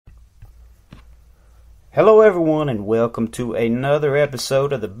Hello, everyone, and welcome to another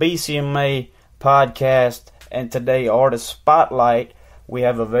episode of the BCMA podcast. And today, Artist Spotlight, we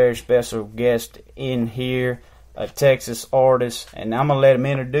have a very special guest in here, a Texas artist, and I'm going to let him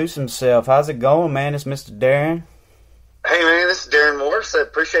introduce himself. How's it going, man? It's Mr. Darrin. Hey, man, this is Darrin Morris. I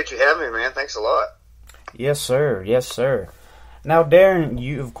appreciate you having me, man. Thanks a lot. Yes, sir. Yes, sir. Now, Darrin,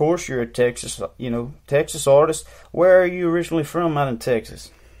 you're a Texas artist. Where are you originally from out in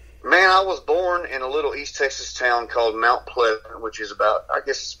Texas? Man, I was born in a little East Texas town called Mount Pleasant, which is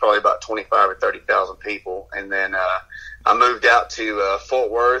probably about 25 or 30,000 people. And then I moved out to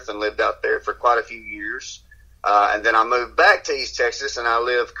Fort Worth and lived out there for quite a few years. And then I moved back to East Texas, and I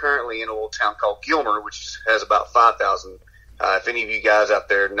live currently in a little town called Gilmer, which has about 5,000. If any of you guys out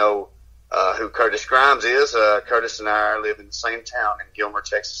there know who Curtis Grimes is, Curtis and I live in the same town in Gilmer,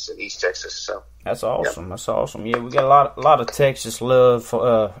 Texas, in East Texas. So that's awesome. Yep. That's awesome. Yeah, we got a lot of Texas love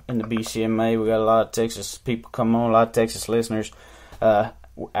in the BCMA. We got a lot of Texas people come on, a lot of Texas listeners.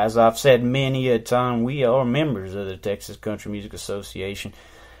 As I've said many a time, we are members of the Texas Country Music Association.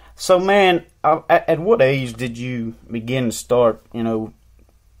 So, man, at what age did you begin to start,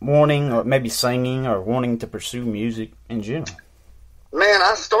 wanting or maybe singing or wanting to pursue music in general? Man,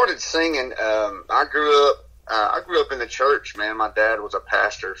 I started singing. I grew up in the church, man. My dad was a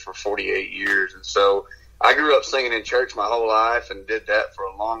pastor for 48 years, and so I grew up singing in church my whole life and did that for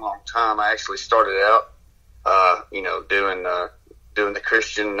a long, long time. I actually started out, doing the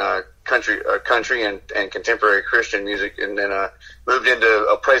Christian country and contemporary Christian music, and then moved into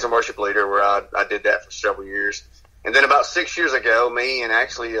a praise and worship leader where I did that for several years. And then about 6 years ago, me and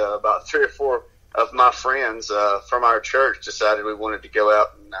actually about 3 or 4 of my friends from our church decided we wanted to go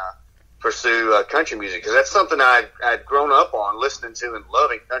out and pursue country music, because that's something I'd grown up on, listening to and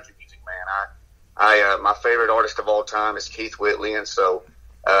loving country music, man. My favorite artist of all time is Keith Whitley, and so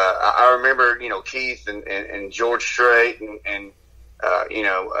I remember, Keith and George Strait and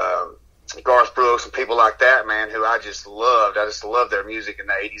Garth Brooks and people like that, man, who I just loved. I just loved their music in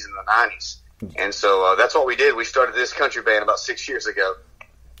the 80s and the 90s. And so that's what we did. We started this country band about 6 years ago.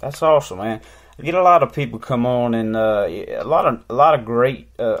 That's awesome, man. I get a lot of people come on, and a lot of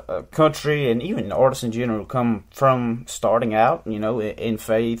great country and even artists in general come from starting out, in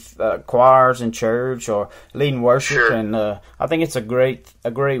faith, choirs in church or leading worship. Sure. And I think it's a great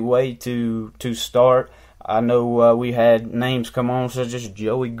way to start. I know we had names come on such as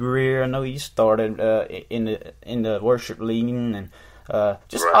Joey Greer. I know he started in the worship leading, and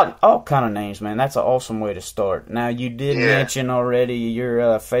just right. all kind of names, man. That's an awesome way to start. Now, you did mention already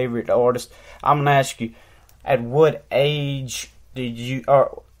your favorite artist. I'm going to ask you, at what age did you,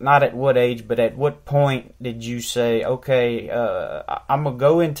 or not at what age, but at what point did you say, okay, I'm going to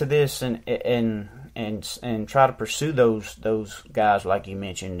go into this and try to pursue those guys like you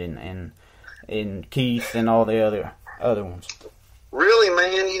mentioned and Keith and all the other ones? Really,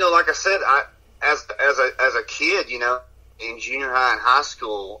 man, like I said, as a kid, in junior high and high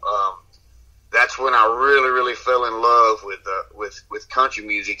school, that's when I really, really fell in love with country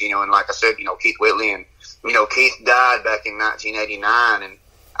music, and like I said, Keith Whitley, and Keith died back in 1989, and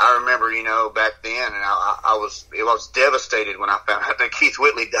I remember, back then, and I was devastated when I found out that Keith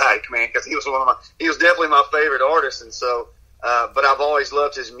Whitley died, man, because he was definitely my favorite artist, and so. But I've always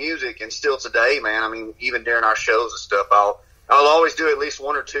loved his music, and still today, man. I mean, even during our shows and stuff, I'll always do at least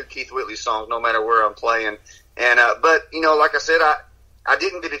 1 or 2 Keith Whitley songs, no matter where I'm playing. And but like I said, I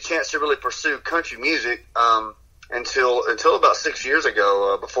didn't get a chance to really pursue country music until about 6 years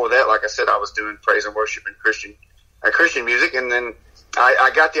ago. Before that, like I said, I was doing praise and worship and Christian music, and then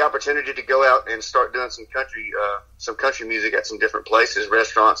I got the opportunity to go out and start doing some country music at some different places,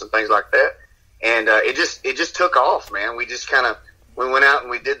 restaurants and things like that. And it just took off, man. We went out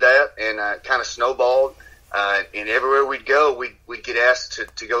and we did that, and kind of snowballed. And everywhere we'd go, we'd get asked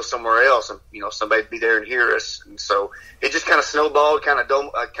to go somewhere else, and somebody'd be there and hear us. And so it just kind of snowballed, kind of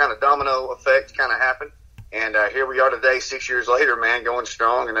domino effect kind of happened. And here we are today, 6 years later, man, going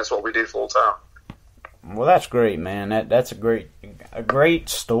strong, and that's what we do full time. Well, that's great, man. That's a great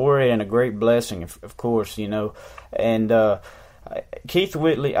story and a great blessing, of course, and. Keith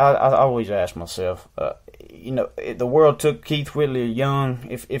Whitley, I always ask myself, the world took Keith Whitley young.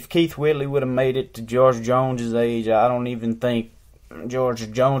 If Keith Whitley would have made it to George Jones's age, I don't even think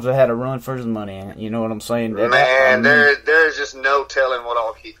George Jones would have had a run for his money. You know what I'm saying? Man, there's just no telling what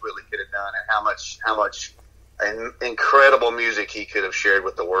all Keith Whitley could have done, and how much incredible music he could have shared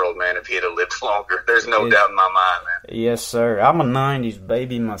with the world, man, if he had lived longer. There's no doubt in my mind, man. Yes, sir. I'm a 90s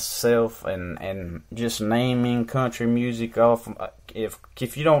baby myself, and just naming country music off.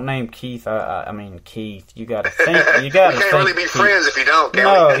 if you don't name Keith, I mean Keith, you got to think. You got to can't really be Keith. friends if you don't. Can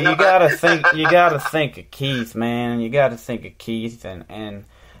No, we? you got to think. You got to think of Keith, man. You got to think of Keith and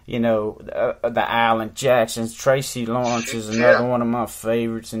you know the Alan Jacksons. Tracy Lawrence is another one of my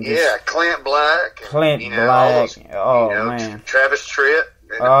favorites. And just, Clint Black. Clint Black. Those, man. Travis Tritt.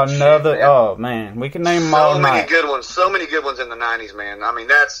 Man, we can name them all night. So many good ones in the '90s, man. I mean,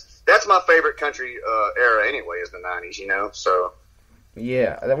 that's my favorite country era anyway, is the '90s. You know, so.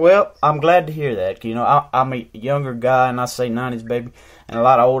 Yeah, well, I'm glad to hear that. You know, I'm a younger guy, and I say '90s baby, and a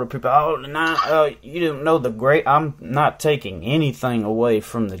lot of older people. You don't know the great. I'm not taking anything away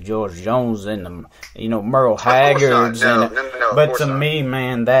from the George Jones and the, Merle Haggards. But to me,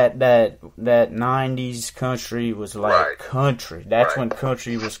 man, that '90s country was like country. That's when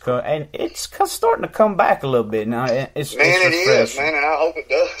country was and it's starting to come back a little bit now. It's is, man, and I hope it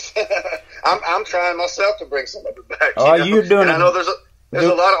does. I'm trying myself to bring some of it back. You're doing it. I know there's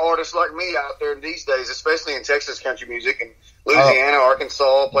a lot of artists like me out there these days, especially in Texas country music and Louisiana,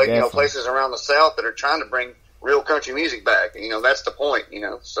 Arkansas, places around the South that are trying to bring real country music back. That's the point.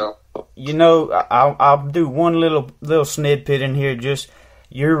 So. I'll do one little snippet in here. Just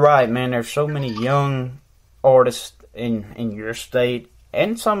you're right, man. There's so many young artists in your state.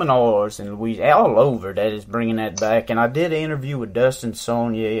 And some in ours in Louisiana, all over, that is bringing that back. And I did an interview with Dustin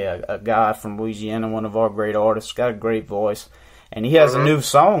Sonia, a guy from Louisiana, one of our great artists, got a great voice. And he has a new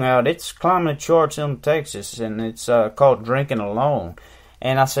song out. It's climbing the charts in Texas, and it's called Drinking Alone.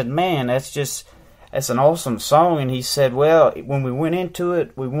 And I said, man, that's an awesome song. And he said, well, when we went into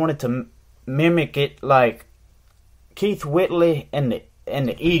it, we wanted to mimic it like Keith Whitley and the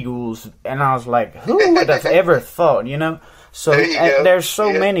Eagles. And I was like, who would have ever thought, So there's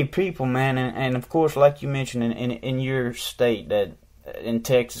so many people, man, and of course, like you mentioned in your state, that in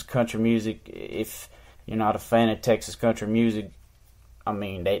Texas country music, if you're not a fan of Texas country music, I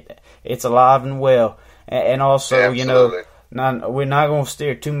mean, it's alive and well. And also, Absolutely. We're not going to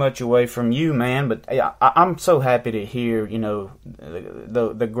steer too much away from you, man, but I'm so happy to hear,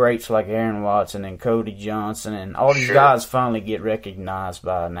 the greats like Aaron Watson and Cody Johnson and all these guys finally get recognized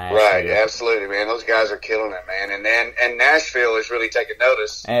by Nashville. Right, absolutely, man. Those guys are killing it, man. And Nashville is really taking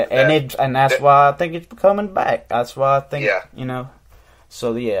notice. And that's why I think it's coming back. That's why I think,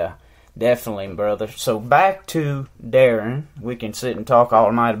 So, yeah. Definitely, brother. So back to Darrin. We can sit and talk all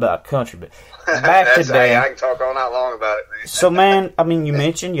night about country, but back to Darrin. I can talk all night long about it, man. So, man, I mean, you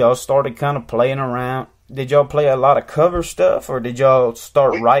mentioned y'all started kind of playing around. Did y'all play a lot of cover stuff, or did y'all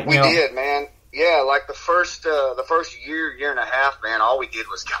start writing? We did, man. Yeah, like the first year and a half, man. All we did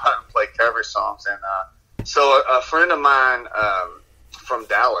was go out and play cover songs, and so a friend of mine from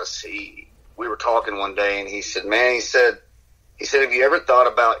Dallas, we were talking one day, and he said, man, He said, have you ever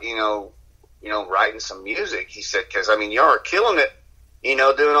thought about, writing some music? He said, because, I mean, y'all are killing it,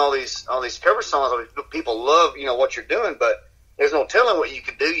 doing all these cover songs. People love, what you're doing, but there's no telling what you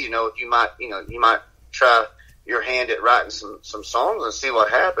could do, if you might try your hand at writing some songs and see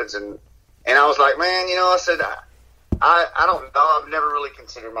what happens. And I was like, man, I said, I don't know. I've never really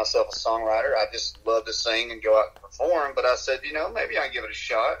considered myself a songwriter. I just love to sing and go out and perform. But I said, maybe I can give it a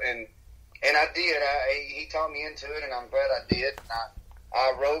shot. And I did. He taught me into it, and I'm glad I did.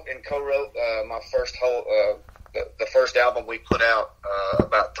 I wrote and co-wrote my first the first album we put out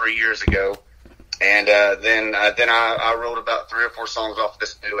about 3 years ago, and then I wrote about 3 or 4 songs off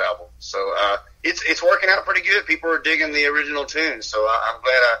this new album. So it's working out pretty good. People are digging the original tunes, so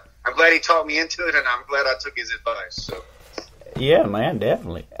I'm glad he taught me into it, and I'm glad I took his advice. So yeah, man,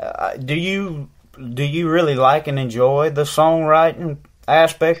 definitely. Do you really like and enjoy the songwriting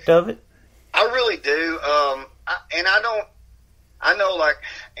aspect of it? I really do,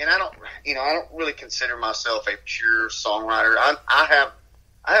 I don't really consider myself a pure songwriter. I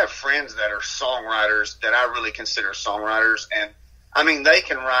have friends that are songwriters that I really consider songwriters, and I mean they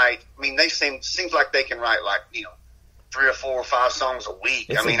can write. I mean seems like they can write like 3 or 4 or 5 songs a week.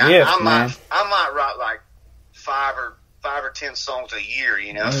 It's I might write like 5 or 10 songs a year.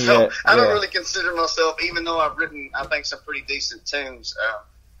 So I don't really consider myself, even though I've written I think some pretty decent tunes.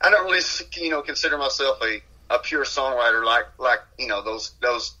 I don't really, consider myself a pure songwriter like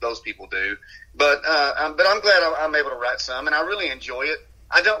those people do. But I'm glad I'm able to write some, and I really enjoy it.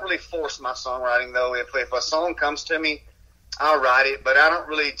 I don't really force my songwriting though. If a song comes to me, I'll write it, but I don't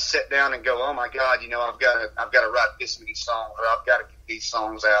really sit down and go, oh my God, I've got to write this many songs, or I've got to get these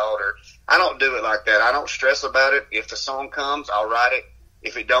songs out, or I don't do it like that. I don't stress about it. If the song comes, I'll write it.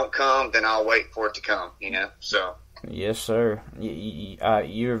 If it don't come, then I'll wait for it to come. So. Yes, sir. You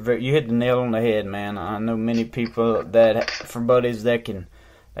hit the nail on the head, man. I know many people for buddies that can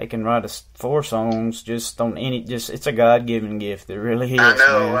they can write 4 songs just on any. Just it's a God-given gift. It really is. I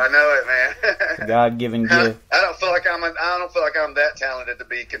know, man. I know it, man. It's a God-given gift. I don't feel like I'm that talented to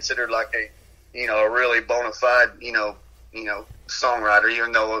be considered like a really bona fide songwriter.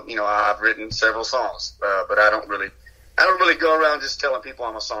 Even though I've written several songs, but I don't really go around just telling people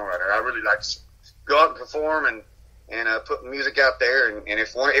I'm a songwriter. I really like to go out and perform and put music out there. And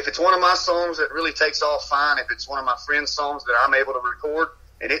if it's one of my songs that really takes off, fine. If it's one of my friends' songs that I'm able to record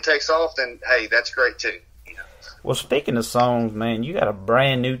and it takes off, then hey, that's great too. Well, speaking of songs, man, you got a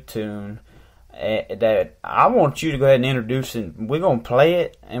brand new tune that I want you to go ahead and introduce it. We're going to play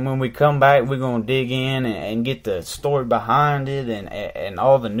it, and when we come back, we're going to dig in and get the story behind it and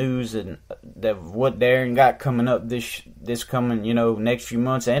all the news and that what Darrin got coming up this coming, next few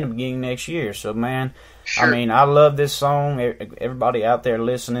months and the beginning of next year. So, man, sure. I mean, I love this song. Everybody out there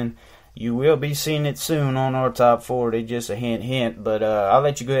listening, you will be seeing it soon on our Top 40, just a hint. But I'll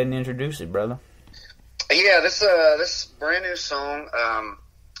let you go ahead and introduce it, brother. Yeah, this brand new song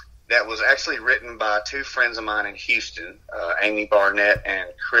that was actually written by 2 friends of mine in Houston, Amy Barnett and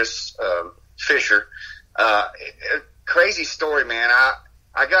Chris Fisher. Crazy story, man.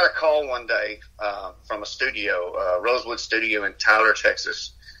 I got a call one day from a studio, Rosewood Studio in Tyler,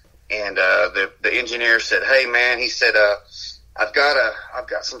 Texas, and the engineer said, "Hey, man," he said, "I've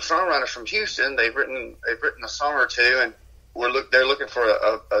got some songwriters from Houston. They've written a song or two, and they're looking for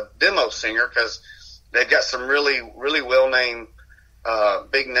a demo singer because they've got some really really well named."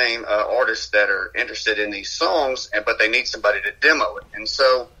 Big name artists that are interested in these songs, but they need somebody to demo it. And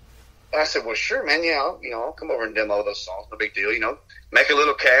so I said, "Well, sure, man. Yeah, I'll come over and demo those songs. No big deal. Make a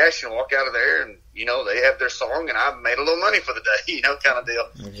little cash and walk out of there, and they have their song, and I've made a little money for the day, kind of deal."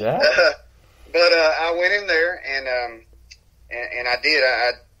 Exactly. But I went in there and I did.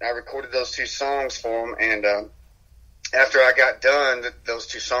 I recorded those 2 songs for them, and after I got done, those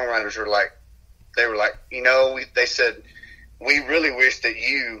 2 songwriters were like, they said, "We really wish that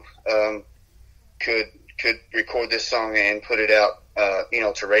you could record this song and put it out,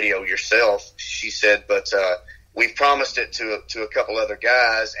 to radio yourself." She said, "But we've promised it to a couple other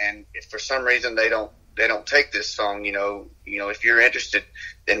guys, and if for some reason they don't take this song, if you're interested,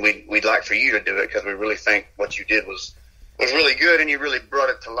 then we'd like for you to do it because we really think what you did was really good and you really brought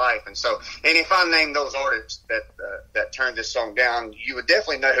it to life." And if I name those artists that turned this song down, you would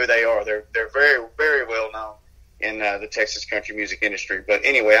definitely know who they are. They're very very well known in the Texas country music industry. But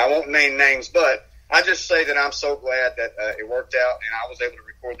anyway, I won't name names, but I just say that I'm so glad that it worked out and I was able to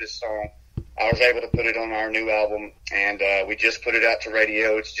record this song. I was able to put it on our new album, and we just put it out to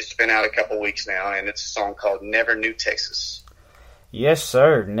radio. It's just been out a couple weeks now, and it's a song called Never Knew Texas. Yes,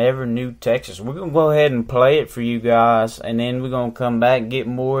 sir. Never Knew Texas. We're going to go ahead and play it for you guys, and then we're going to come back and get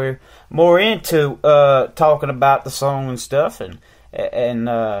more into talking about the song and stuff and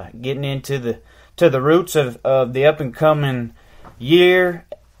getting into the roots of the up-and-coming year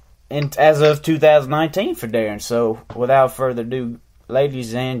and as of 2019 for Darrin. So, without further ado,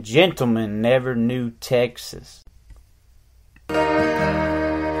 ladies and gentlemen, Never Knew Texas.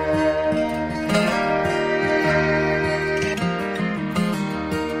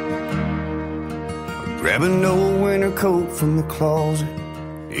 Grab an old winter coat from the closet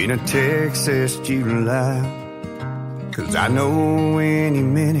in a Texas July, 'cause I know any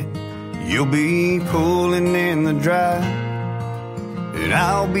minute you'll be pulling in the dry, and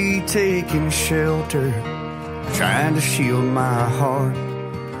I'll be taking shelter, trying to shield my heart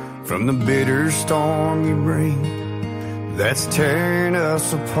from the bitter storm you bring that's tearing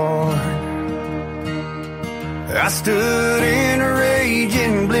us apart. I stood in a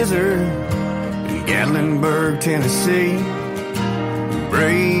raging blizzard in Gatlinburg, Tennessee,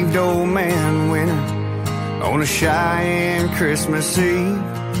 braved old man winter on a Cheyenne Christmas Eve,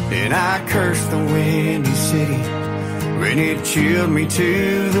 and I cursed the windy city when it chilled me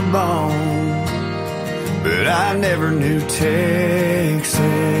to the bone. But I never knew Texas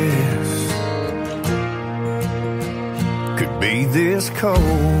could be this cold.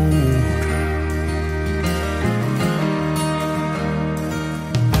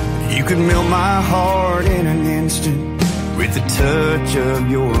 You could melt my heart in an instant with the touch of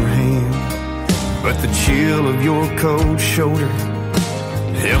your hand, but the chill of your cold shoulder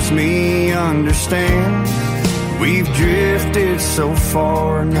helps me understand. We've drifted so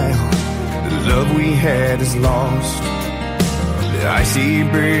far now, the love we had is lost. The icy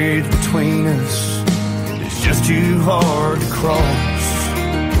bridge between us is just too hard to cross.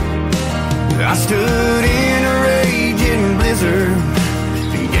 I stood in a raging blizzard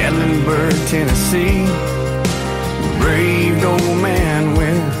in Gatlinburg, Tennessee, braved old man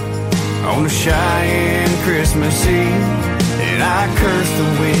winter on a Cheyenne Christmas Eve, And I cursed the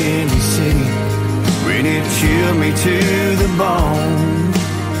windy city when it chilled me to the bone.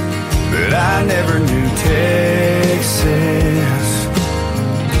 But I never knew Texas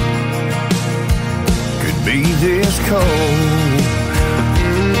could be this cold.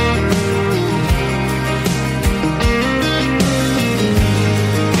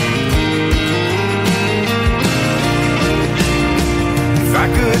 If I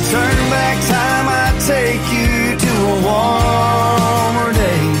could turn back time, I'd take you to a warmer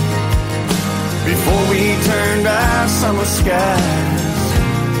day before we turned our summer skies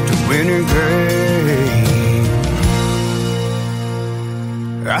to winter gray.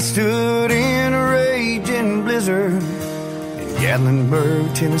 I stood in a raging blizzard in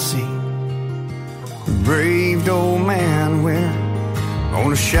Gatlinburg, Tennessee. Braved old man winter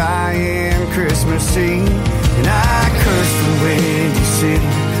on a Cheyenne Christmas Eve. And I cursed the windy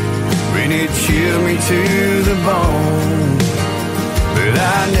city when it chilled me to the bone. But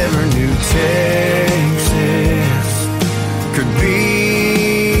I never knew Texas could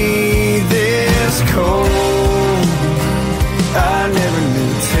be this cold. I never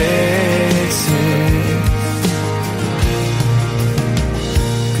knew Texas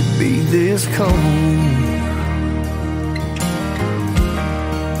could be this cold.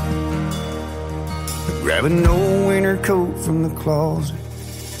 Grabbing an old winter coat from the closet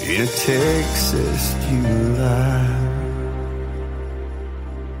in a Texas July.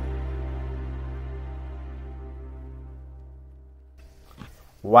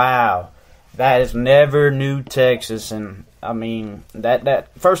 Wow, that is Never Knew Texas, and I mean that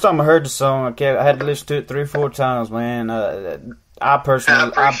first time I heard the song, I had to listen to it 3 or 4 times, man. I personally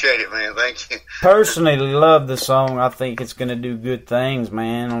appreciate it, man. Thank you. Personally love the song. I think it's going to do good things,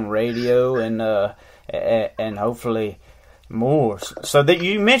 man, on radio and hopefully more. So that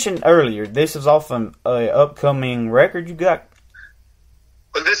you mentioned earlier, this is off an upcoming record you got.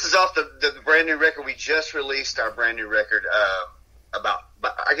 Well, this is off the brand new record. We just released our brand new record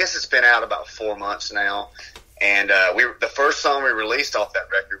I guess it's been out about 4 months now. And the first song we released off that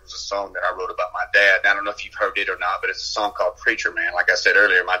record was a song that I wrote about my dad. I don't know if you've heard it or not, but it's a song called Preacher Man. Like I said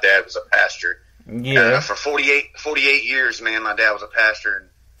earlier, my dad was a pastor. Yeah. For 48 years, man, my dad was a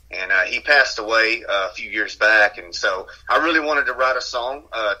pastor, and he passed away a few years back. And so I really wanted to write a song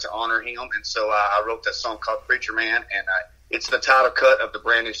to honor him. And so I wrote that song called Preacher Man, and it's the title cut of the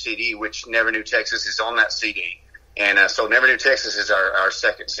brand new CD, which Never Knew Texas is on that CD. And so Never Knew Texas is our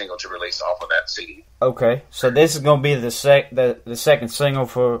second single to release off of that CD. Okay, so this is going to be the second single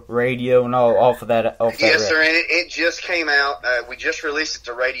for radio and all off of that. Yes, sir, and it just came out. We just released it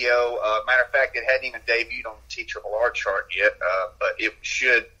to radio. Matter of fact, it hadn't even debuted on the T-RRR chart yet, but it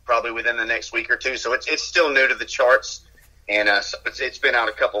should probably within the next week or two. So it's still new to the charts, and so it's been out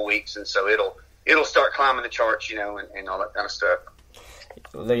a couple weeks, and so it'll start climbing the charts, and all that kind of stuff.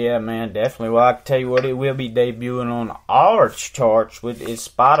 Yeah, man, definitely. Well, I can tell you what, it will be debuting on our charts, which is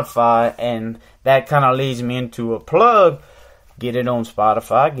Spotify, and that kind of leads me into a plug. Get it on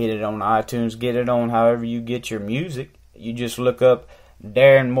Spotify, get it on iTunes, get it on however you get your music. You just look up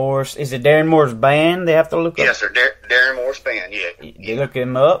Darrin Morris. Is it Darrin Morris Band they have to look up? Yes, sir, Darrin Morris Band, yeah. You look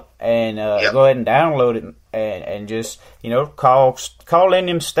him up and go ahead and download it and just, call in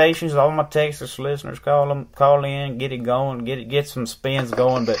them stations. All my Texas listeners, call in, get it going, get some spins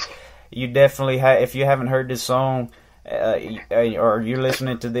going. But you definitely if you haven't heard this song, or you're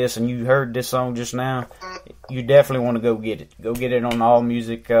listening to this and you heard this song just now, you definitely want to go get it. Go get it on all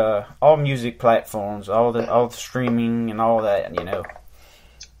music platforms, all the streaming and all that,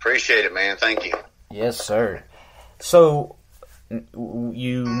 Appreciate it, man. Thank you. Yes, sir. So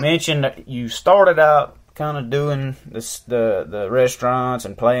you mentioned that you started out kind of doing the restaurants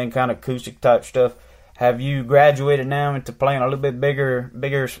and playing kind of acoustic type stuff. Have you graduated now into playing a little bit bigger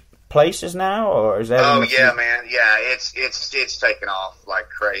places now, or is that? Oh yeah, man. Yeah, it's taken off like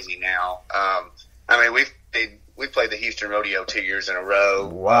crazy now. We played the Houston Rodeo 2 years in a row.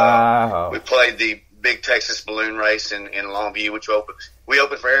 Wow. We played the Big Texas Balloon Race in Longview, which we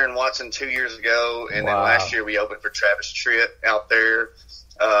opened for Aaron Watson 2 years ago, and then last year we opened for Travis Tritt out there.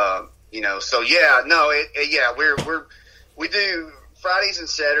 So yeah, no, we do Fridays and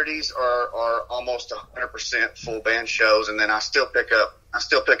Saturdays are almost 100% full band shows, and then I still pick up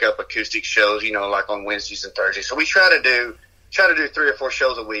acoustic shows, like on Wednesdays and Thursdays. So we try to do 3 or 4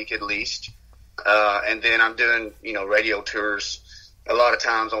 shows a week at least, and then I'm doing radio tours a lot of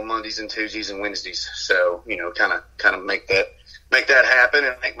times on Mondays and Tuesdays and Wednesdays. So kind of make that happen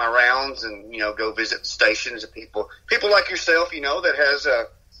and make my rounds and go visit the stations and people like yourself, that has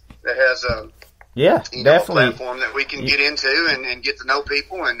a definitely a platform that we can get into and get to know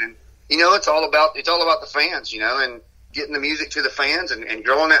people, and it's all about the fans, getting the music to the fans and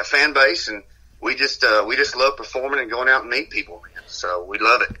growing that fan base. And we just love performing and going out and meet people, man. So we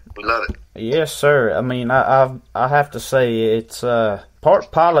love it. We love it. Yes, sir. I mean, I have to say it's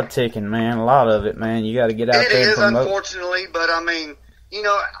part politicking, man. A lot of it, man. You got to get out there and promote. It is, unfortunately, but I mean, you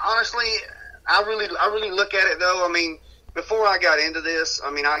know, honestly, I really look at it though. I mean, before I got into this,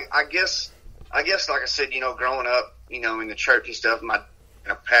 I mean, I guess, like I said, you know, growing up, you know, in the church and stuff, and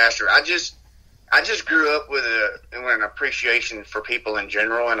a pastor, I just grew up with an appreciation for people in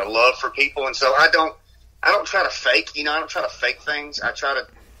general and a love for people, and so I don't try to fake, you know, I don't try to fake things. I try to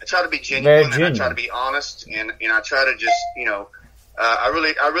be genuine, and I try to be honest, and I try to just, you know, I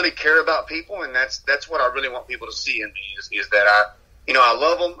really care about people, and that's what I really want people to see in me is that I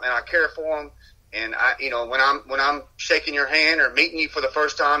love them and I care for them, and you know, when I'm shaking your hand or meeting you for the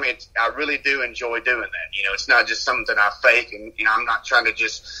first time, I really do enjoy doing that. You know, it's not just something I fake, and you know, I'm not trying to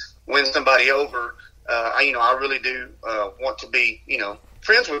just win somebody over. You know, I really do want to be, you know,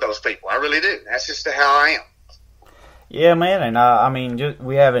 friends with those people. I really do. That's just how I am. Yeah, man, and I mean,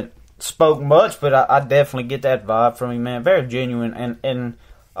 we haven't spoke much, but I definitely get that vibe from you, man. Very genuine, and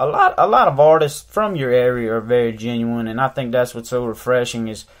a lot of artists from your area are very genuine, and I think that's what's so refreshing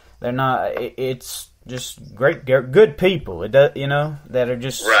is they're not. It's just good people. It does, you know, that are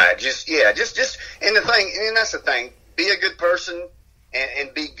just right. Just and the thing, and that's the thing. Be a good person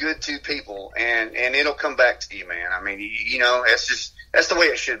and be good to people, and it'll come back to you, man. I mean, you know, that's the way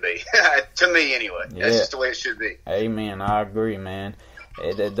it should be. To me, anyway. Yeah. That's just the way it should be. Amen. I agree, man.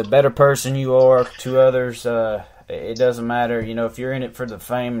 The better person you are to others, it doesn't matter, you know, if you're in it for the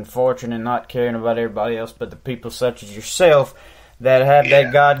fame and fortune and not caring about everybody else, but the people such as yourself that have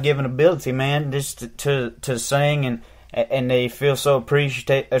that God-given ability, man, just to sing and they feel so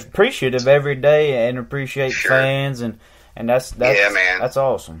appreciative every day and appreciate fans and that's man. That's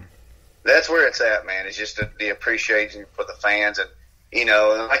awesome. That's where it's at, man. It's just the appreciation for the fans, and you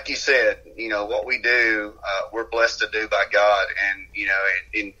know, like you said, you know, what we do, we're blessed to do by God, and you know,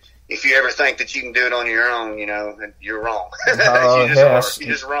 and if you ever think that you can do it on your own, you know, you're wrong. Oh, you're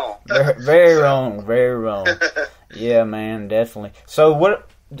just wrong. Very wrong. Very wrong. Yeah, man, definitely. So, what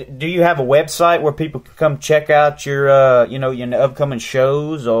do you have a website where people can come check out your, you know, your upcoming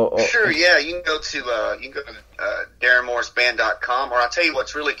shows? Or Sure, yeah. You can go to DarrinMorrisBand.com, or I'll tell you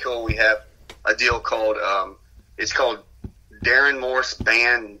what's really cool. We have a deal called it's called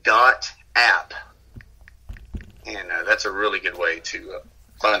DarrinMorrisBand.app, and that's a really good way to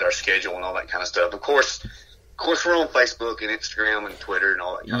find our schedule and all that kind of stuff. Of course, we're on Facebook and Instagram and Twitter and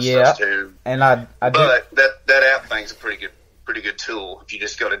all that kind of stuff too. And but that app thing's a pretty good tool. If you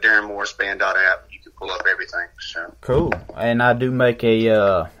just go to DarrinMorrisBand.app, you can pull up everything. So cool. And I do make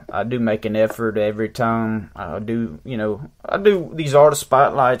an effort every time I do these artist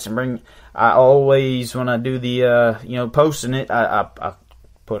spotlights and I always, when I do the posting it, I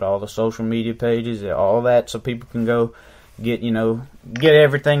put all the social media pages, all that, so people can go get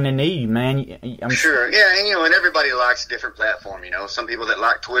everything they need, man. I'm sure. Yeah, and everybody likes a different platform, you know. Some people that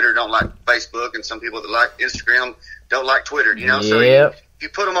like Twitter don't like Facebook, and some people that like Instagram don't like Twitter, you know. So if you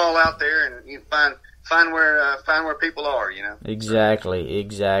put them all out there, and you find where people are, you know. Exactly.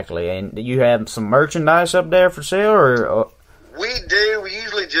 And you have some merchandise up there for sale, or? We do. We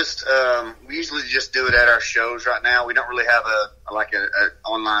usually just do it at our shows. Right now, we don't really have a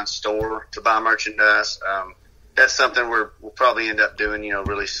online store to buy merchandise. That's something we'll probably end up doing, you know,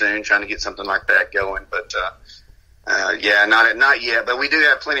 really soon, trying to get something like that going. But not yet. But we do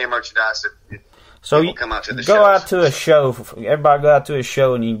have plenty of merchandise that so you come out to the go shows. out to a show. Everybody go out to a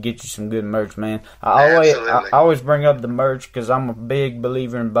show and you can get you some good merch, man. I always bring up the merch because I'm a big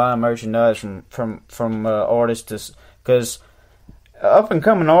believer in buying merchandise from artists, because up and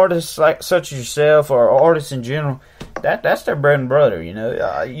coming artists such as yourself or artists in general, that's their bread and butter, you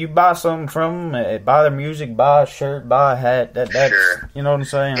know. You buy something from them, buy their music, buy a shirt, buy a hat. That's sure. You know what I'm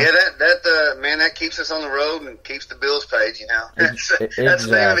saying? Yeah, that keeps us on the road and keeps the bills paid, you know. That's the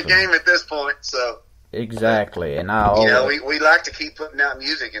name of the game at this point. So exactly, and we like to keep putting out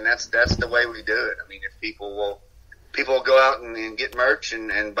music, and that's the way we do it. I mean, if people will go out and get merch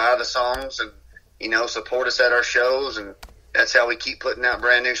and buy the songs and, you know, support us at our shows, and that's how we keep putting out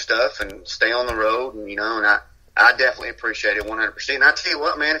brand new stuff and stay on the road, and, you know, and I definitely appreciate it 100%. And I tell you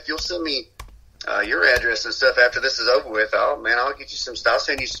what, man, if you'll send me your address and stuff after this is over with, I'll get you some stuff. I'll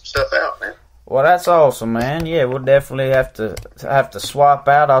send you some stuff out, man. Well, that's awesome, man. Yeah, we'll definitely have to swap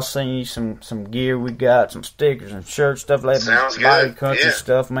out. I'll send you some gear we got, some stickers and shirts, stuff like that. Sounds good. Country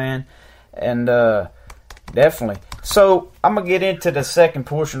stuff, man. And definitely. So I'm gonna get into the second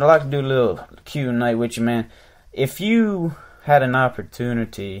portion. I'd like to do a little Q&A with you, man. If you had an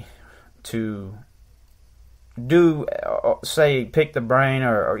opportunity to do say pick the brain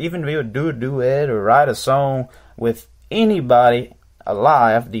or even be able to do a duet or write a song with anybody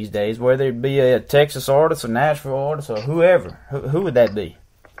alive these days, whether it be a Texas artist, a Nashville artist, or whoever, who would that be?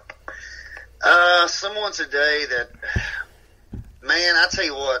 Someone today that, man, I tell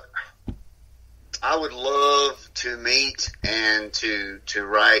you what, I would love to meet and to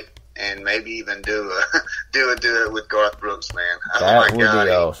write and maybe even do a duet with Garth Brooks, man. That would be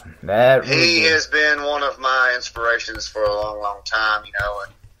awesome. He has been one of my inspirations for a long, long time, you know.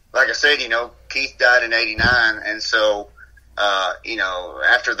 And like I said, you know, Keith died in '89, and so, you know,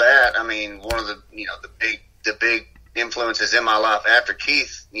 after that, I mean, one of the, you know, the big influences in my life after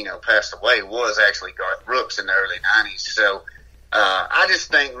Keith, you know, passed away was actually Garth Brooks in the early '90s. So, I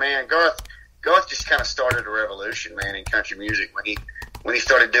just think, man, Garth just kind of started a revolution, man, in country music when he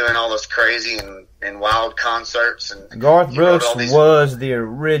started doing all those crazy and wild concerts. And Garth Brooks was the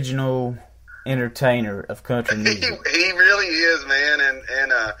original entertainer of country music. He really is, man,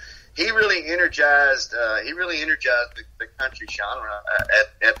 and he really energized the country genre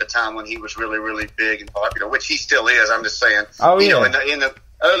at the time when he was really, really big and popular, which he still is. I'm just saying. Oh, yeah. You know, in the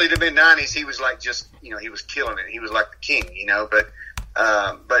early to mid '90s, he was like just, you know, he was killing it. He was like the king, you know. But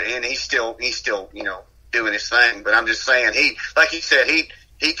he's still you know, doing his thing. But I'm just saying, he, like he said, he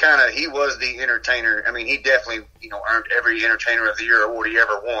was the entertainer. I mean, he definitely, you know, earned every Entertainer of the Year award he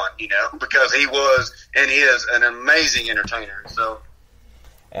ever won, you know, because he was and is an amazing entertainer. So.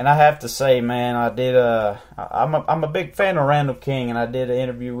 And I have to say, man, I'm a big fan of Randall King, and I did an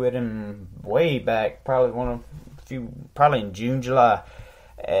interview with him way back, probably in June, July.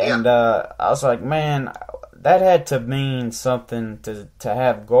 And I was like, man, that had to mean something to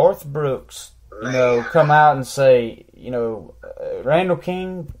have Garth Brooks, you know, come out and say, you know, Randall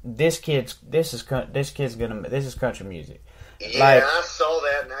King, this is country music. Yeah, like, I saw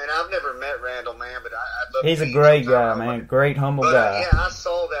that, man. I've never met Randall, man, but I'd love to. He's a great guy, man. Great, humble guy. Yeah, I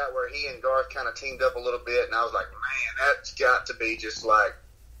saw that where he and Garth kind of teamed up a little bit, and I was like, man, that's got to be just like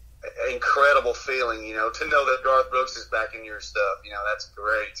an incredible feeling, you know, to know that Garth Brooks is back in your stuff. You know, that's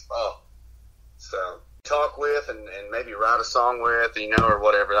great. Oh, so talk with and maybe write a song with, you know, or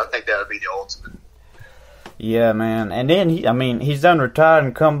whatever. I think that would be the ultimate. Yeah, man. And then he's done retired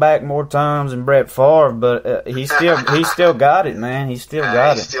and come back more times than Brett Favre, but he's still got it, man. He's still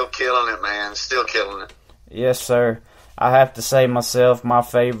got it. He's still killing it, man. Still killing it. Yes, sir. I have to say myself, my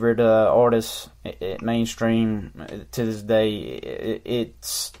favorite artist mainstream to this day,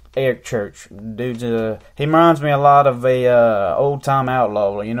 it's Eric Church. Dude's he reminds me a lot of a old time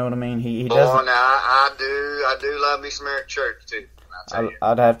outlaw. You know what I mean? He does. Oh, now I do love me some Eric Church too.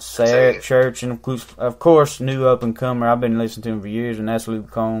 I'd have to say Eric Church, and of course, new up and comer. I've been listening to him for years, and that's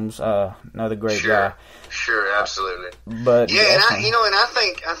Luke Combs, another great guy. Sure, absolutely. But yeah, and I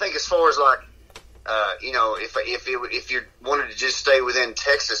think as far as like, you know, if you wanted to just stay within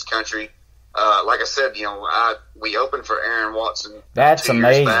Texas country, like I said, you know, we opened for Aaron Watson. That's 2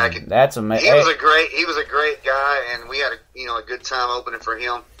 amazing. years back, that's amazing. He was a great guy, and we had a good time opening for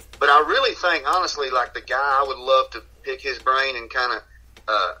him. But I really think, honestly, like the guy I would love to pick his brain and kind of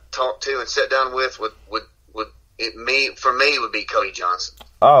talk to and sit down with would be Cody Johnson.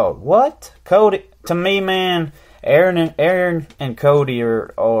 Oh, what? Cody, to me, man, Aaron and Cody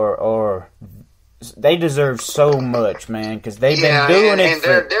are they deserve so much, man, because they've been doing it.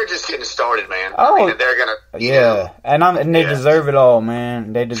 And they're just getting started, man. Oh, I mean, they're gonna. And they deserve it all,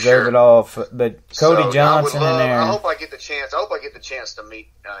 man. They deserve it all. But Cody Johnson and Aaron. I hope I get the chance to meet,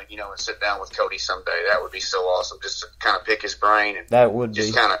 you know, and sit down with Cody someday. That would be so awesome, just to kind of pick his brain. And that would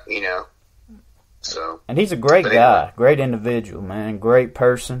just kind of, you know. So. And he's a great guy, great individual, man, great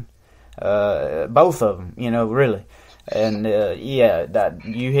person. Both of them, you know, really. And that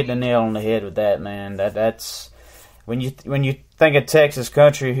you hit the nail on the head with that, man. That's when you think of Texas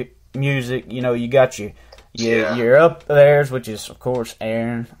country music, you know, you got your up there's, which is of course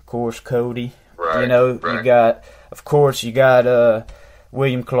Aaron, of course Cody. Right. You know, you got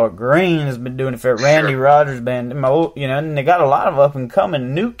William Clark Green has been doing it for Randy Rogers Band. You know, and they got a lot of up and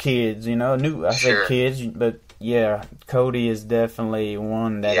coming new kids. You know, say kids, but yeah, Cody is definitely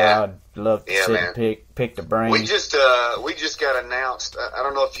one that I'd love to sit and pick the brain. We just got announced. I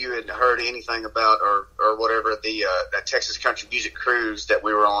don't know if you had heard anything about or whatever the that Texas Country Music Cruise that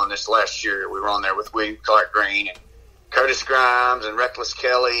we were on this last year. We were on there with William Clark Green and Curtis Grimes and Reckless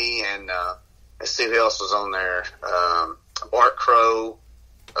Kelly and let's see who else was on there. Bart Crow.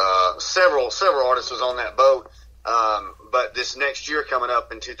 Several artists was on that boat. but this next year coming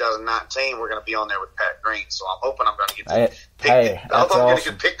up in 2019, we're going to be on there with Pat Green. So I'm hoping I'm going to get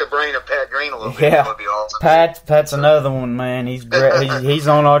to pick the brain of Pat Green a little bit. Yeah, that would be awesome. Pat's another one, man. He's great. he's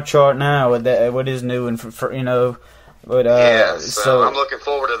on our chart now with his new one, for you know. But so I'm looking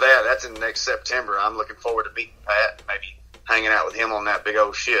forward to that. That's in next September. I'm looking forward to meeting Pat and maybe hanging out with him on that big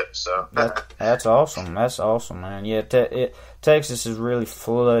old ship. So that's awesome. That's awesome, man. Yeah, Texas is really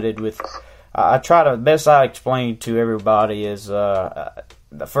flooded with. I try to best I explain to everybody is my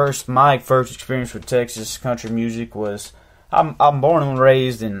first experience with Texas country music was I'm born and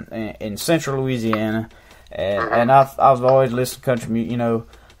raised in central Louisiana, and I've always listened to country music. You know,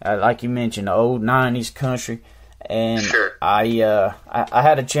 like you mentioned, the old '90s country. And sure. I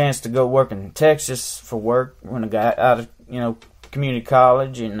had a chance to go work in Texas for work when I got out of community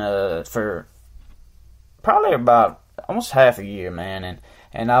college, and for probably about almost half a year, man.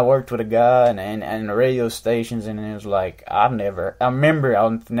 And I worked with a guy and the radio stations, and it was like I remember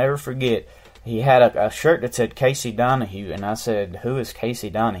I'll never forget. He had a shirt that said Casey Donahue, and I said, "Who is Casey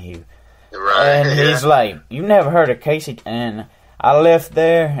Donahue?" Right. And he's like, "You never heard of Casey?" And I left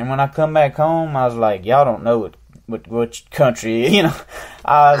there, and when I come back home, I was like, "Y'all don't know what country," you know.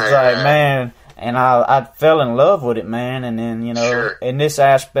 I was like, man, and I fell in love with it, man. And then, sure. In this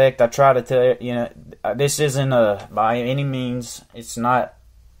aspect, I try to tell this isn't by any means, it's not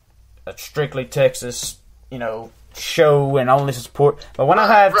a strictly Texas, show and only support. But when I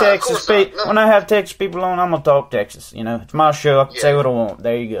have Texas people on, I'm gonna talk Texas. It's my show. I can say what I want.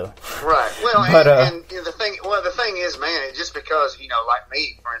 There you go. Right. Well, but, and the thing is, man, just because like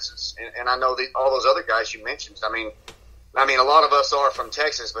me, for instance, and I know all those other guys you mentioned. I mean, a lot of us are from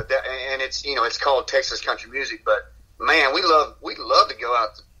Texas, but it's it's called Texas country music. But man, we love to go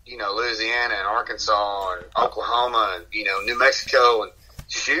out to Louisiana and Arkansas and Oklahoma and New Mexico and.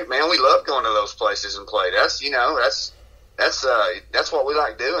 Shoot, man, we love going to those places and play. That's what we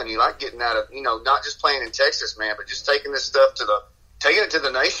like doing. You like getting out of not just playing in Texas, man, but just taking this stuff taking it to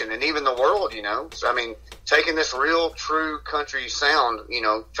the nation and even the world. So, I mean, taking this real, true country sound.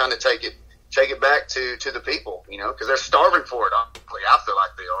 Trying to take it back to the people. Because they're starving for it. Honestly, I feel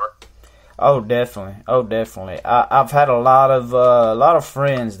like they are. Oh, definitely. I've had a lot of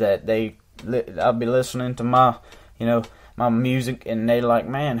friends that I'll be listening to my my music, and they like,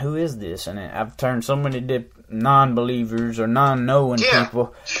 man, who is this? And I've turned so many non-believers or non-knowing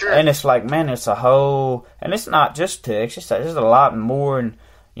people, sure. And it's like, man, it's a whole, and it's not just Texas. There's a lot more, and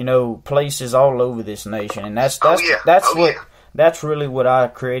places all over this nation, and that's really what I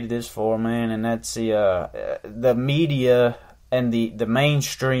created this for, man. And that's the media and the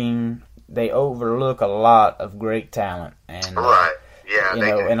mainstream. They overlook a lot of great talent, and right,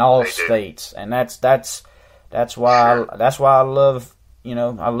 yeah, in all states, and that's why sure. I love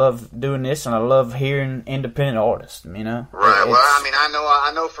I love doing this, and I love hearing independent artists. Right. Well,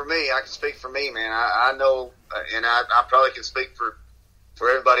 I know for me, I can speak for me, man. I know, and I probably can speak for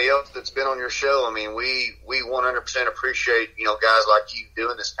everybody else that's been on your show. I mean, we 100% appreciate guys like you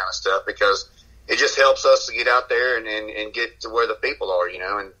doing this kind of stuff, because it just helps us to get out there and get to where the people are,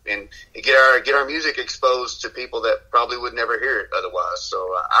 and get our music exposed to people that probably would never hear it otherwise. So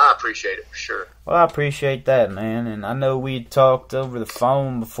I appreciate it for sure. Well, I appreciate that, man. And I know we talked over the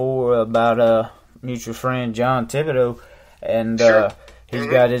phone before about mutual friend John Thibodeau, and sure. He's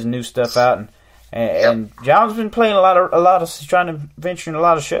got his new stuff out, and John's been playing a lot of trying to venture in a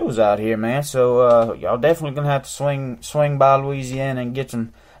lot of shows out here, man. So y'all definitely gonna have to swing by Louisiana and get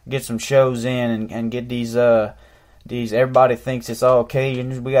some shows in, and get these everybody thinks it's all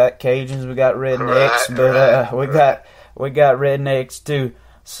Cajuns. We got Cajuns, we got rednecks, but we got rednecks too.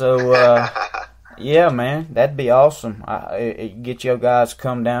 So yeah, man, that'd be awesome. Get your guys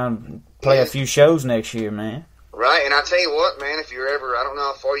come down, play a few shows next year, man. Right, and I tell you what, man, if you're ever, I don't know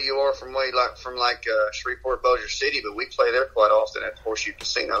how far you are from Shreveport, Bossier City, but we play there quite often at Horseshoe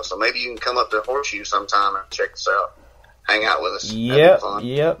Casino. So maybe you can come up to Horseshoe sometime and check us out. Hang out with us.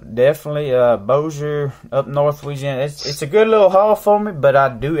 Yep, definitely. Bossier, up north Louisiana. It's a good little haul for me, but I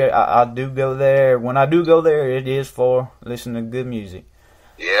do go there. When I do go there, it is for listening to good music.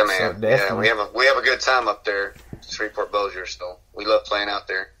 Yeah, man. So definitely. Yeah, we have a good time up there, Shreveport, Bossier. So we love playing out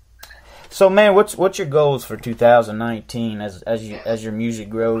there. So, man, what's your goals for 2019 as your music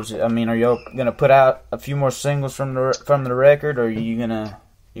grows? I mean, are you gonna put out a few more singles from the record, or are you gonna?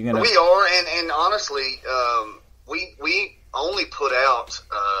 We are, and honestly, we only put out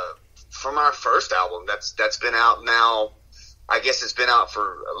from our first album that's been out now. I guess it's been out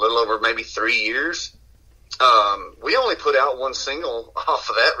for a little over maybe 3 years. We only put out one single off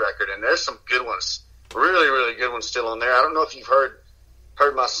of that record, and there's some good ones, really, really good ones still on there. I don't know if you've heard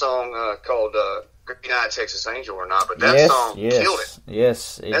my song called Green Eyed Texas Angel or not, but that song killed it.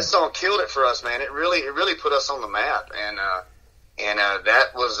 Yes, that song killed it for us, man. It really put us on the map, and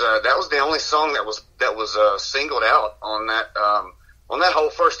that was the only song that was singled out on that whole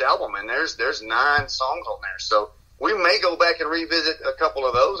first album. And there's 9 songs on there, so we may go back and revisit a couple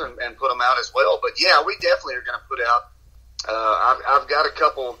of those and put them out as well. But yeah, we definitely are going to put out. I've got a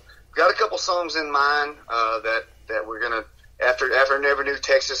couple songs in mind that we're gonna after Never Knew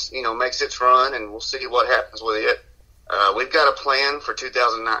Texas makes its run, and we'll see what happens with it. We've got a plan for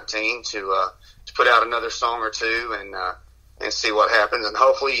 2019 to put out another song or two and see what happens, and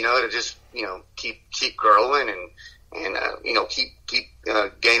hopefully it'll just keep growing and keep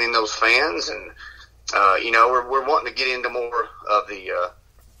gaining those fans, and we're wanting to get into more of the.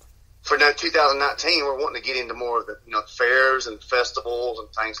 For 2019, we're wanting to get into more of the fairs and festivals and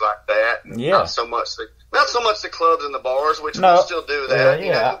things like that. Yeah. Not so much the clubs and the bars, which we'll still do that.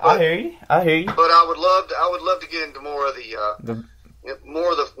 Yeah, I hear you. But I would love to get into more of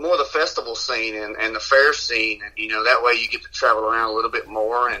more of the festival scene and the fair scene, and that way you get to travel around a little bit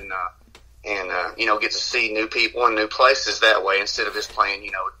more and get to see new people and new places that way, instead of just playing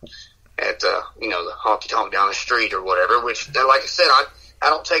at the honky tonk down the street or whatever. Which, like I said, I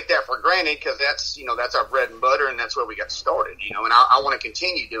don't take that for granted, because that's our bread and butter, and that's where we got started, and I want to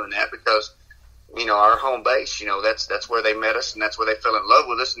continue doing that, because, our home base, that's where they met us, and that's where they fell in love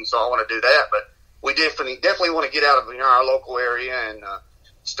with us, and so I want to do that. But we definitely want to get out of our local area and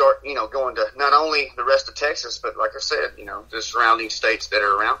start, going to not only the rest of Texas, but like I said, the surrounding states that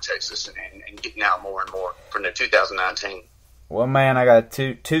are around Texas, and getting out more and more for 2019. Well, man, I got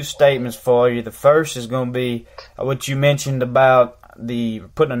two statements for you. The first is going to be what you mentioned about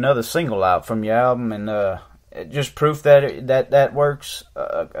putting another single out from your album, and just proof that works.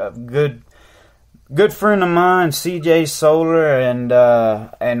 A good friend of mine, CJ Solar,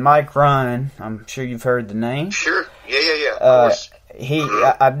 and Mike Ryan. I'm sure you've heard the name. Sure. Yeah. Of course.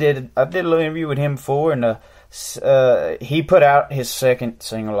 I did a little interview with him before, and he put out his second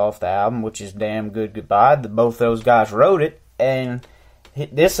single off the album, which is Damn Good Goodbye. Both those guys wrote it, and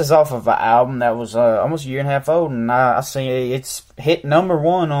this is off of an album that was almost a year and a half old, and I see it's hit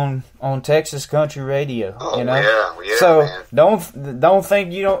 #1 on Texas country radio. Oh, yeah, so man. Don't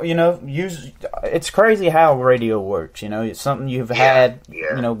think you don't use. It's crazy how radio works. It's something you've had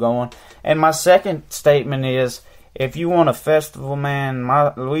going. And my second statement is, if you want a festival, man,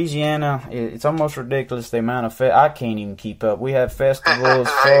 Louisiana, it's almost ridiculous the amount of I can't even keep up. We have festivals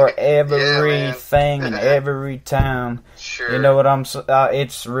for everything in every town. Sure. You know what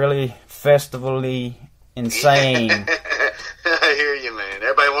it's really festival-y insane. I hear you, man.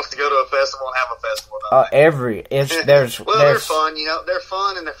 Everybody wants to go to a festival and have a festival. They're fun. They're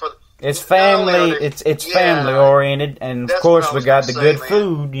fun, and they're for. It's family. It's family oriented, and of course we got the good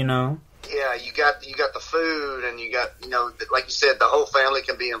food. Yeah, you got the food, and you got like you said, the whole family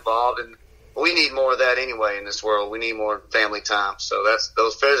can be involved, and we need more of that anyway in this world. We need more family time, so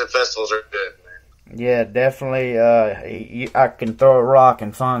those fairs and festivals are good, man. Yeah, definitely. I can throw a rock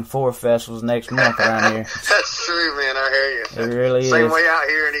and find 4 festivals next month around here. That's true, man. I hear you. It really same is. Way out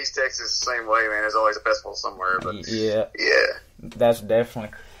here in East Texas, same way, man. There's always a festival somewhere, but yeah, that's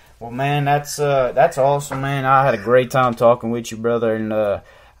definitely. Well, man, that's awesome, man. I had a great time talking with you, brother, and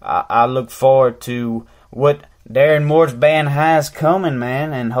I look forward to what Darrin Morris band has coming,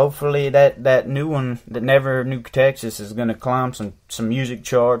 man, and hopefully that new one, that Never Knew Texas, is going to climb some music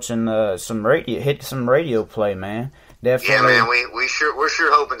charts and hit some radio play, man. Definitely. Yeah, man, we're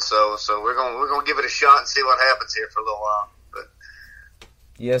sure hoping so. So we're gonna give it a shot and see what happens here for a little while. But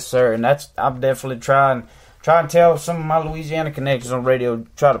yes, sir, and I'm definitely trying to tell some of my Louisiana connections on radio,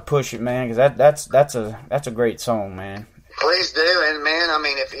 try to push it, man, because that's a great song, man. Please do, and man, I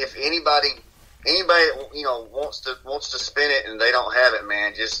mean, if anybody wants to spin it and they don't have it,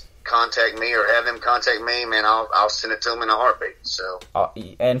 man, just contact me or have them contact me, man. I'll send it to them in a heartbeat. So,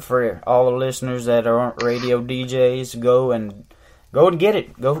 and for all the listeners that aren't radio DJs, go and get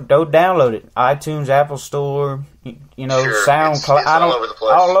it. Go download it. iTunes, Apple Store, sure. SoundCloud. It's all over the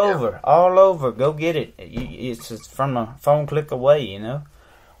place. All over. Go get it. It's from a phone click away.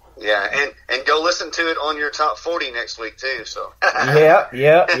 Yeah, and go listen to it on your top 40 next week too. So yeah,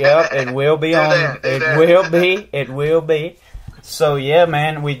 it will be on. It will be. So yeah,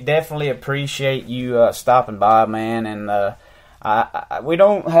 man, we definitely appreciate you stopping by, man. And we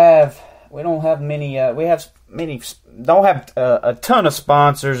don't have many. Don't have a ton of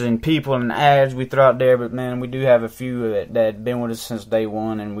sponsors and people and ads we throw out there, but man, we do have a few that have been with us since day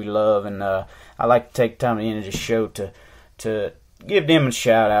one, and we love. And I like to take time at the end of the show to give them a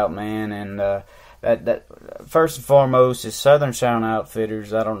shout out, man. And that first and foremost is Southern Sound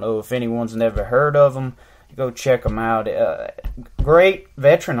Outfitters. I don't know if anyone's never heard of them. Go check them out. Great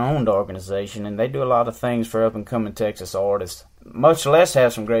veteran-owned organization, and they do a lot of things for up-and-coming Texas artists. Much less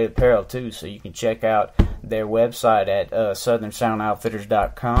have some great apparel, too, so you can check out their website at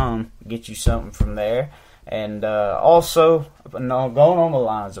southernsoundoutfitters.com. Get you something from there. And also, going on the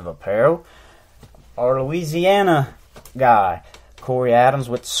lines of apparel, our Louisiana guy, Corey Adams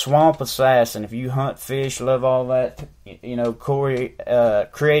with Swamp Assassin. If you hunt, fish, love all that, Corey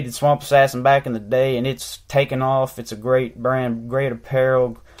created Swamp Assassin back in the day, and it's taken off. It's a great brand, great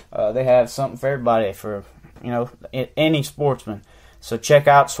apparel. They have something for everybody, for any sportsman. So check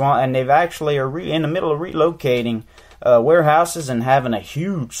out Swamp, and they've actually are in the middle of relocating warehouses and having a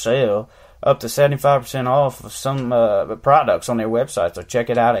huge sale, up to 75% off of some products on their website. So check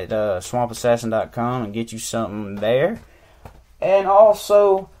it out at swampassassin.com and get you something there. And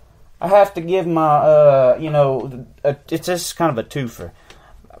also, I have to give my, it's just kind of a twofer.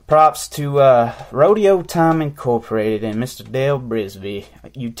 Props to Rodeo Time Incorporated and Mr. Dale Brisby.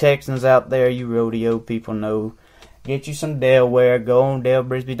 You Texans out there, you rodeo people know. Get you some Dale wear. Go on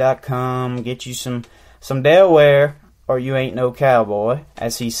DaleBrisby.com. Get you some Dale wear, or you ain't no cowboy,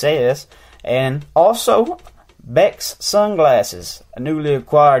 as he says. And also, Beck's Sunglasses, a newly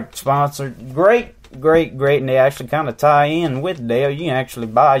acquired sponsor. Great, and they actually kind of tie in with Dale. You can actually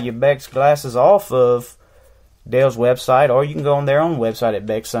buy your Beck's glasses off of Dale's website, or you can go on their own website at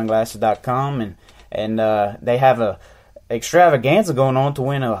becksunglasses.com, and they have a extravaganza going on to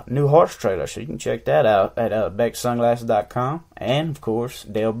win a new horse trailer, so you can check that out at becksunglasses.com, and of course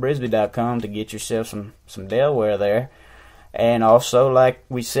dalebrisby.com to get yourself some Dale wear there. And also, like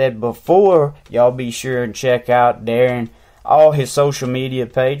we said before, y'all be sure and check out Darrin, all his social media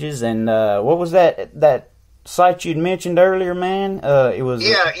pages. And what was that site you'd mentioned earlier, man? It was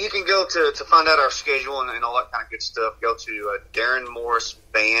you can go to find out our schedule and all that kind of good stuff. Go to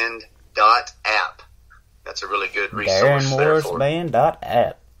DarrinMorrisBand.app. That's a really good resource.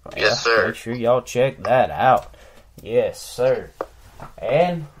 DarrinMorrisBand.app. Yes, sir. Make sure y'all check that out. Yes, sir.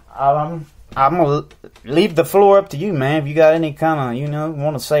 And I'm going to leave the floor up to you, man. If you got any kind of,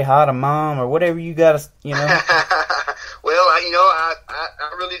 want to say hi to Mom or whatever you got to, Well,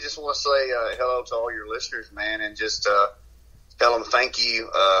 I really just want to say hello to all your listeners, man, and just tell them thank you,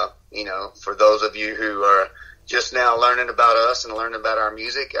 for those of you who are just now learning about us and learning about our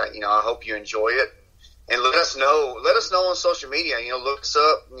music. I hope you enjoy it. And let us know on social media. Look us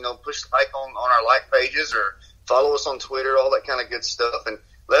up, push like on our like pages, or follow us on Twitter, all that kind of good stuff. And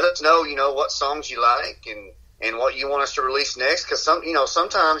let us know, what songs you like and what you want us to release next. Because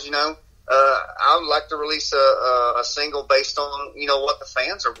sometimes, I would like to release a single based on, what the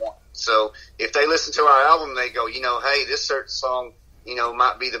fans are wanting. So if they listen to our album, they go, hey, this certain song,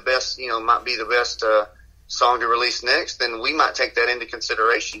 might be the best, song to release next, then we might take that into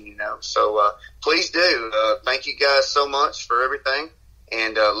consideration, So please do. Thank you guys so much for everything.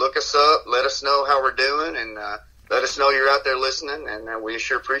 And look us up. Let us know how we're doing. And let us know you're out there listening, and we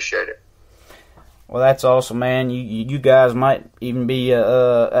sure appreciate it. Well, that's awesome, man. You guys might even be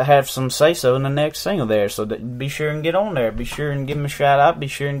have some say-so in the next single there, so be sure and get on there. Be sure and give them a shout-out. Be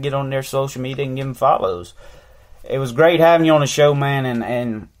sure and get on their social media and give them follows. It was great having you on the show, man,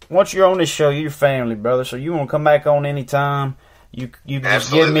 and once you're on this show, you're family, brother, so you want to come back on anytime, you just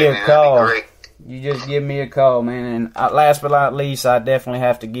give me a call. You just give me a call, man. And last but not least, I definitely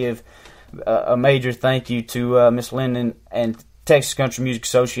have to give a major thank you to Miss Linden and Texas Country Music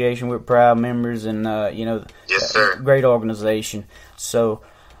Association. We're proud members, and yes, sir. Great organization. So,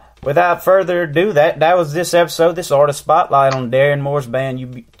 without further ado, that was this episode, this artist spotlight on Darrin Morris Band.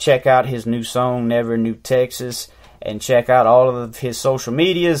 You check out his new song, Never Knew Texas, and check out all of his social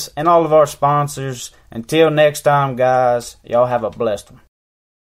medias and all of our sponsors. Until next time, guys, y'all have a blessed one.